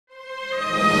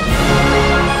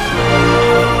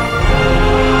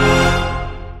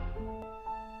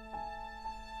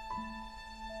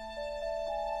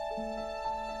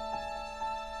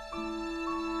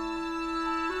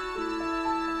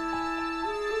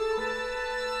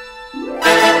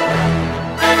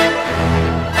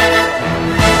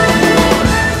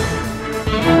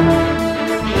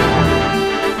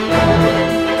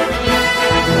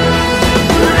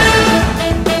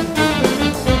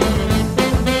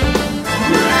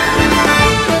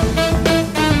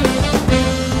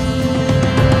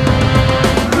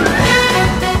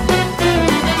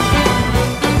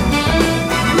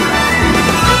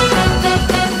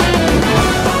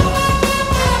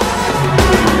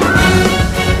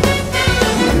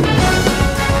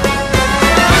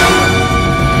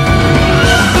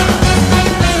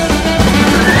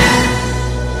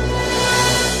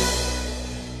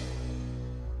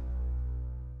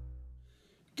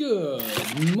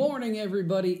morning,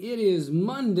 everybody. It is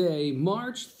Monday,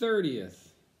 March 30th.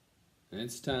 And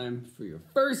it's time for your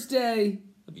first day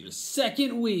of your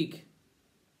second week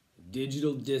of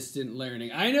digital distant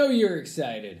learning. I know you're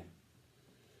excited.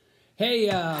 Hey,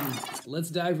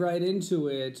 let's dive right into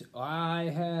it.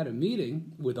 I had a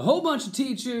meeting with a whole bunch of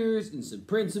teachers and some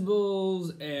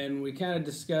principals, and we kind of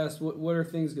discussed what are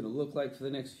things going to look like for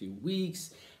the next few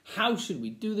weeks. How should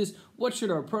we do this? What should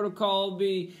our protocol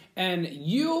be? And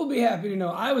you'll be happy to know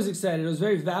I was excited. It was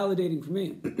very validating for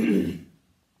me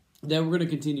that we're going to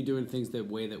continue doing things the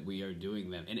way that we are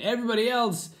doing them. And everybody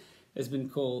else has been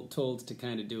told to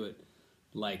kind of do it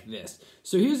like this.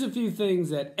 So here's a few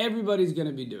things that everybody's going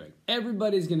to be doing.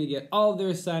 Everybody's going to get all of their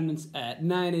assignments at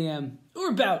 9 a.m. or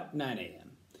about 9 a.m.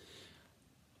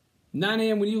 9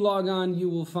 a.m. when you log on, you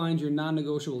will find your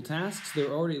non-negotiable tasks.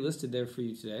 They're already listed there for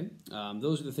you today.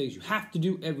 Those are the things you have to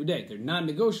do every day. They're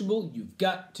non-negotiable. You've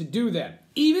got to do them.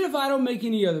 Even if I don't make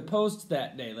any other posts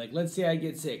that day, like let's say I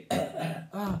get sick.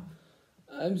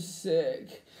 I'm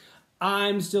sick.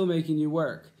 I'm still making you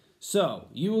work. So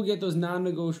you will get those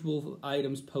non-negotiable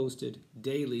items posted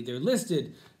daily. They're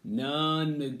listed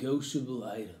non-negotiable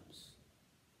items.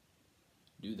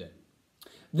 Do that.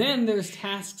 Then there's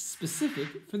tasks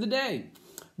specific for the day.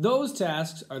 Those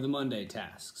tasks are the Monday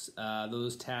tasks.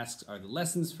 Those tasks are the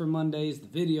lessons for Mondays, the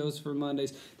videos for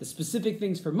Mondays, the specific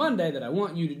things for Monday that I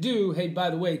want you to do. Hey, by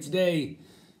the way, today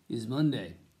is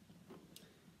Monday.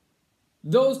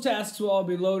 Those tasks will all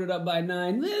be loaded up by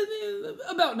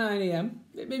about 9 a.m.,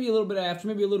 maybe a little bit after,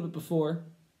 maybe a little bit before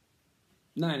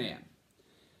 9 a.m.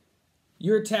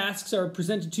 Your tasks are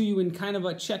presented to you in kind of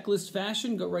a checklist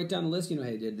fashion. Go right down the list. You know,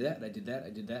 hey, I did that, I did that,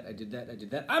 I did that, I did that, I did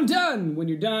that. I'm done! When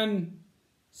you're done,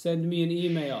 send me an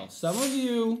email. Some of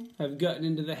you have gotten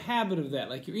into the habit of that.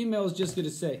 Like your email is just going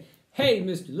to say, hey,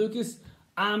 Mr. Lucas,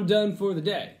 I'm done for the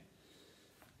day.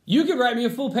 You could write me a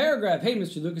full paragraph. Hey,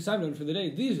 Mr. Lucas, I'm done for the day.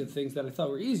 These are the things that I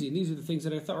thought were easy, and these are the things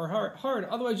that I thought were hard.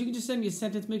 Otherwise, you can just send me a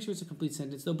sentence. Make sure it's a complete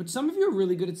sentence, though. But some of you are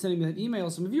really good at sending me that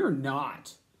email. Some of you are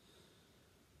not.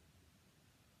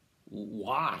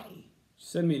 Why?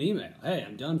 Send me an email. Hey,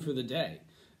 I'm done for the day.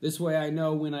 This way I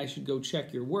know when I should go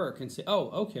check your work and say, oh,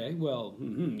 okay, well,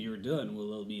 you're done.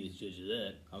 Well, it'll be just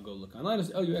that. I'll go look online and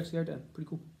say, oh, you actually are done. Pretty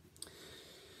cool.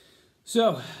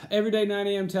 So, everyday 9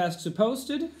 a.m. tasks are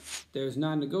posted. There's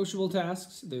non-negotiable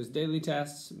tasks. There's daily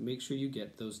tasks. Make sure you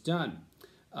get those done.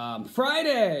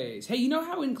 Fridays. Hey, you know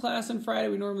how in class on Friday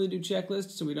we normally do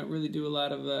checklists, so we don't really do a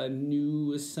lot of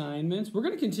new assignments? We're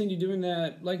going to continue doing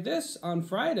that like this on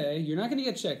Friday. You're not going to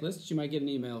get checklists. You might get an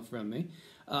email from me.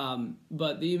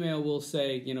 But the email will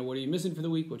say, you know, what are you missing for the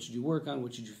week? What should you work on?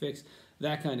 What should you fix?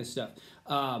 That kind of stuff.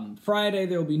 Friday,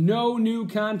 there will be no new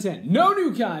content. No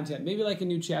new content. Maybe like a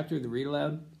new chapter of the read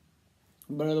aloud.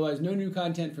 But otherwise, no new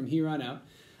content from here on out.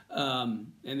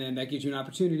 And then that gives you an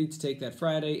opportunity to take that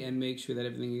Friday and make sure that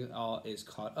everything all is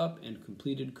caught up and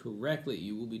completed correctly.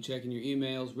 You will be checking your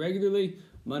emails regularly,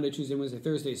 Monday, Tuesday, Wednesday,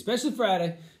 Thursday, especially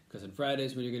Friday, because on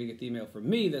Fridays when you're going to get the email from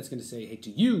me that's going to say, hey,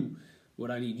 to you, what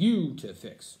I need you to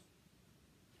fix.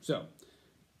 So,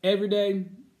 every day,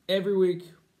 every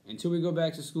week, until we go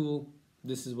back to school,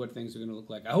 this is what things are going to look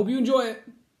like. I hope you enjoy it.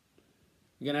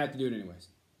 You're going to have to do it anyways.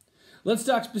 Let's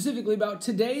talk specifically about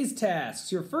today's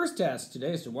tasks. Your first task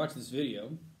today is to watch this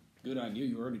video. Good on you.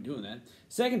 You're already doing that.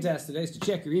 Second task today is to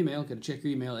check your email. Got to check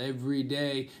your email every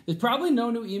day. There's probably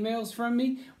no new emails from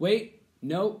me. Wait,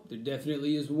 no, there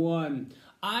definitely is one.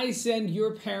 I send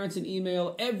your parents an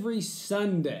email every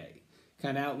Sunday.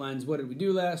 Kind of outlines what did we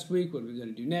do last week, what are we going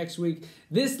to do next week.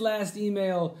 This last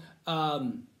email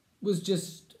was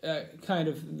just kind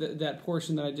of that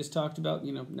portion that I just talked about.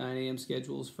 You know, 9 a.m.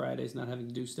 schedules, Fridays, not having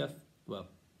to do stuff. Well,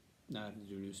 not having to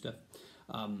do new stuff.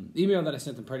 Email that I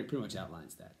sent them pretty much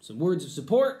outlines that. Some words of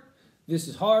support. This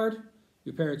is hard.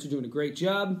 Your parents are doing a great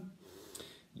job.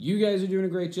 You guys are doing a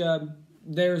great job.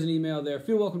 There's an email there.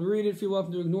 Feel welcome to read it. Feel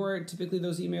welcome to ignore it. Typically,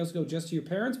 those emails go just to your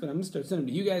parents, but I'm going to start sending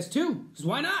them to you guys too, because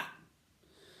why not?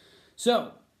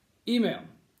 So, email.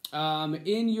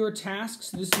 In your tasks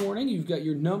this morning, you've got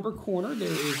your number corner. There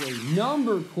is a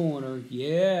number corner.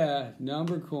 Yeah,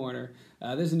 number corner.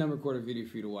 There's a number corner video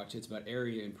for you to watch. It's about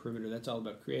area and perimeter. That's all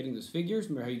about creating those figures.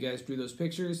 Remember how you guys drew those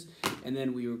pictures? And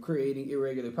then we were creating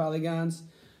irregular polygons.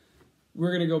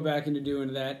 We're going to go back into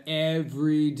doing that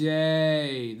every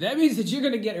day. That means that you're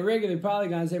going to get irregular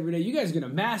polygons every day. You guys are going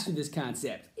to master this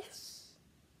concept. Yes.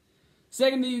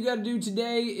 Second thing you got to do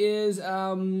today is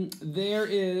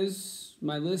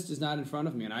my list is not in front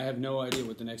of me, and I have no idea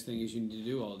what the next thing is you need to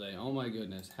do all day. Oh my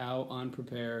goodness, how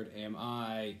unprepared am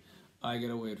I? I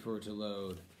gotta wait for it to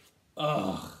load.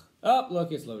 Ugh. Oh,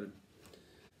 look, it's loaded.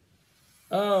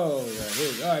 Oh, right,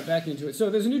 here we go. All right, back into it. So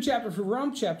there's a new chapter for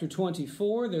Rump, chapter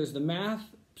 24. There's the math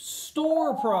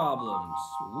store problems.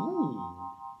 Ooh,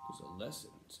 there's a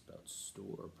lesson about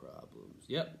store problems.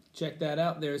 Yep, check that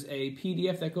out. There's a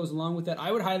PDF that goes along with that.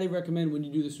 I would highly recommend when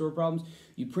you do the store problems,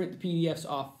 you print the PDFs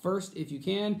off first if you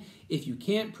can. If you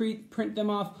can't print them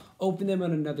off, open them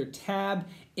on another tab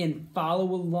and follow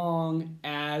along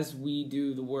as we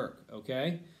do the work,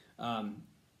 okay?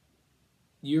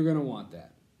 You're going to want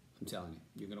that. I'm telling you,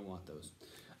 you're going to want those.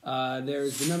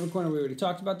 There's the number corner we already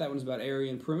talked about. That one's about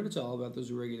area and perimeter. It's all about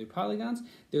those irregular polygons.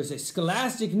 There's a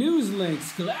Scholastic News link.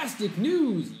 Scholastic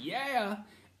News, yeah,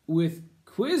 with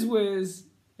QuizWiz.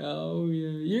 Oh, yeah.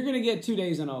 You're going to get 2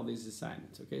 days on all these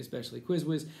assignments, okay, especially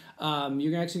QuizWiz.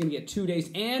 You're actually going to get 2 days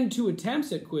and 2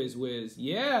 attempts at QuizWiz.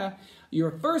 Yeah.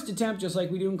 Your first attempt, just like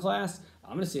we do in class,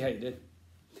 I'm going to see how you did.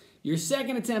 Your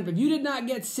second attempt, if you did not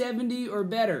get 70 or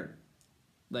better,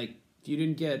 like if you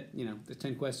didn't get, the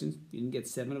 10 questions, you didn't get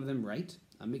 7 of them right,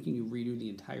 I'm making you redo the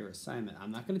entire assignment. I'm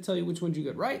not going to tell you which ones you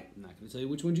got right. I'm not going to tell you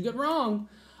which ones you got wrong.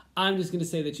 I'm just going to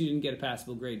say that you didn't get a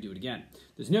passable grade. Do it again.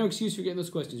 There's no excuse for getting those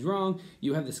questions wrong.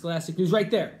 You have the Scholastic News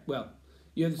right there. Well,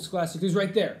 you have the Scholastic News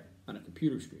right there on a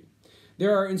computer screen.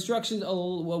 There are instructions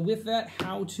with that,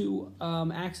 how to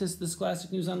access the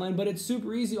Scholastic News online, but it's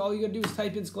super easy. All you got to do is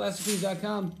type in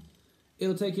scholasticnews.com.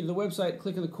 It'll take you to the website.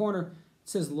 Click in the corner. It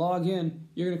says log in.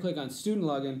 You're going to click on student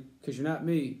login because you're not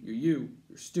me. You're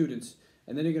students.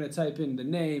 And then you're going to type in the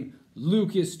name,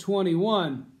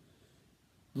 Lucas21.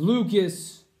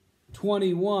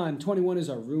 Lucas21. 21 is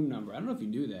our room number. I don't know if you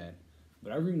knew that,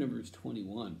 but our room number is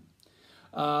 21.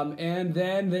 And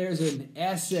then there's an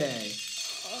essay.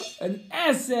 An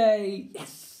essay!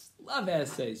 Yes! Love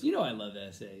essays. You know I love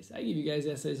essays. I give you guys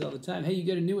essays all the time. Hey, you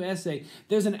get a new essay.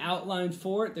 There's an outline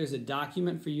for it. There's a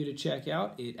document for you to check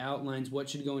out. It outlines what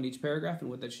should go in each paragraph and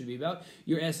what that should be about.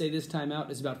 Your essay this time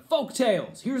out is about folk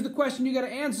tales. Here's the question you got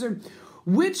to answer.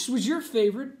 Which was your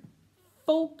favorite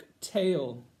folk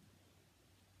tale?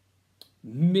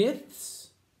 Myths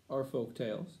are folk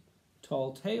tales.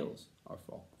 Tall tales are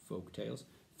folk tales.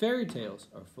 Fairy tales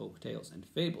are folk tales, and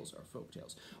fables are folk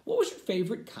tales. What was your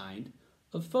favorite kind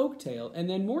of folk tale? And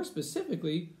then more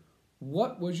specifically,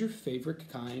 what was your favorite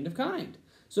kind of kind?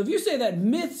 So if you say that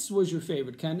myths was your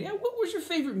favorite kind, yeah, what was your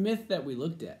favorite myth that we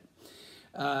looked at?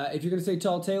 If you're going to say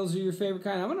tall tales are your favorite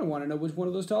kind, I'm going to want to know which one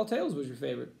of those tall tales was your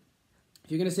favorite. If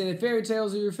you're going to say that fairy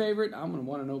tales are your favorite, I'm going to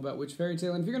want to know about which fairy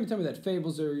tale. And if you're going to tell me that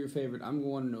fables are your favorite, I'm going to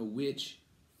want to know which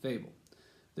fable.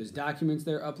 There's documents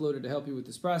there uploaded to help you with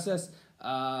this process.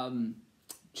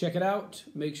 Check it out.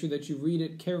 Make sure that you read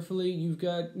it carefully. You've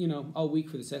got, all week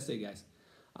for this essay, guys.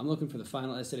 I'm looking for the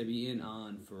final essay to be in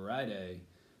on Friday.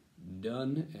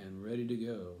 Done and ready to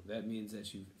go. That means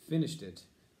that you've finished it.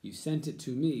 You sent it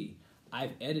to me.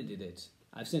 I've edited it.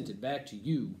 I've sent it back to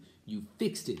you. You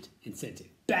fixed it and sent it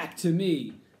back to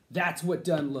me. That's what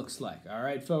done looks like. All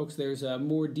right, folks, there's a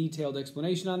more detailed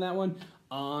explanation on that one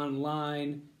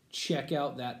online. Check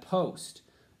out that post.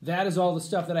 That is all the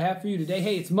stuff that I have for you today.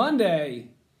 Hey, it's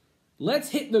Monday. Let's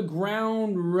hit the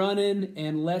ground running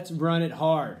and let's run it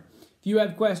hard. If you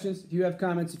have questions, if you have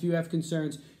comments, if you have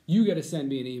concerns, you got to send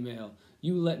me an email.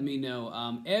 You let me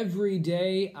know. Every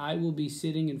day I will be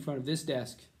sitting in front of this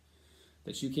desk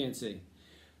that you can't see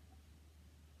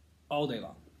all day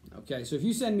long. Okay, so if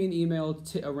you send me an email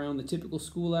around the typical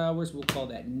school hours, we'll call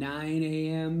that 9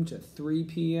 a.m. to 3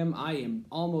 p.m., I am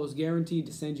almost guaranteed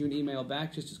to send you an email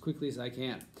back just as quickly as I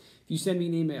can. If you send me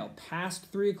an email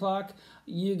past 3 o'clock,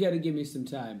 you got to give me some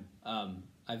time.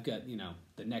 I've got,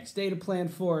 the next day to plan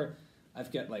for.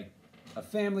 I've got, a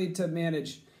family to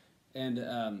manage. And,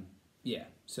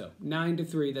 so 9 to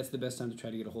 3, that's the best time to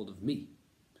try to get a hold of me.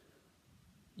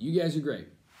 You guys are great.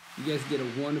 You guys did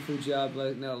a wonderful job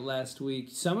last week.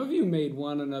 Some of you made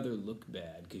one another look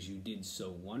bad because you did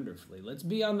so wonderfully. Let's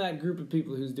be on that group of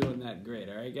people who's doing that great.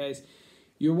 All right, guys?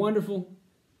 You're wonderful.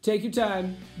 Take your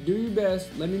time. Do your best.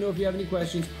 Let me know if you have any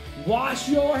questions. Wash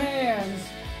your hands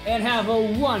and have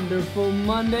a wonderful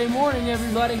Monday morning,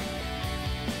 everybody.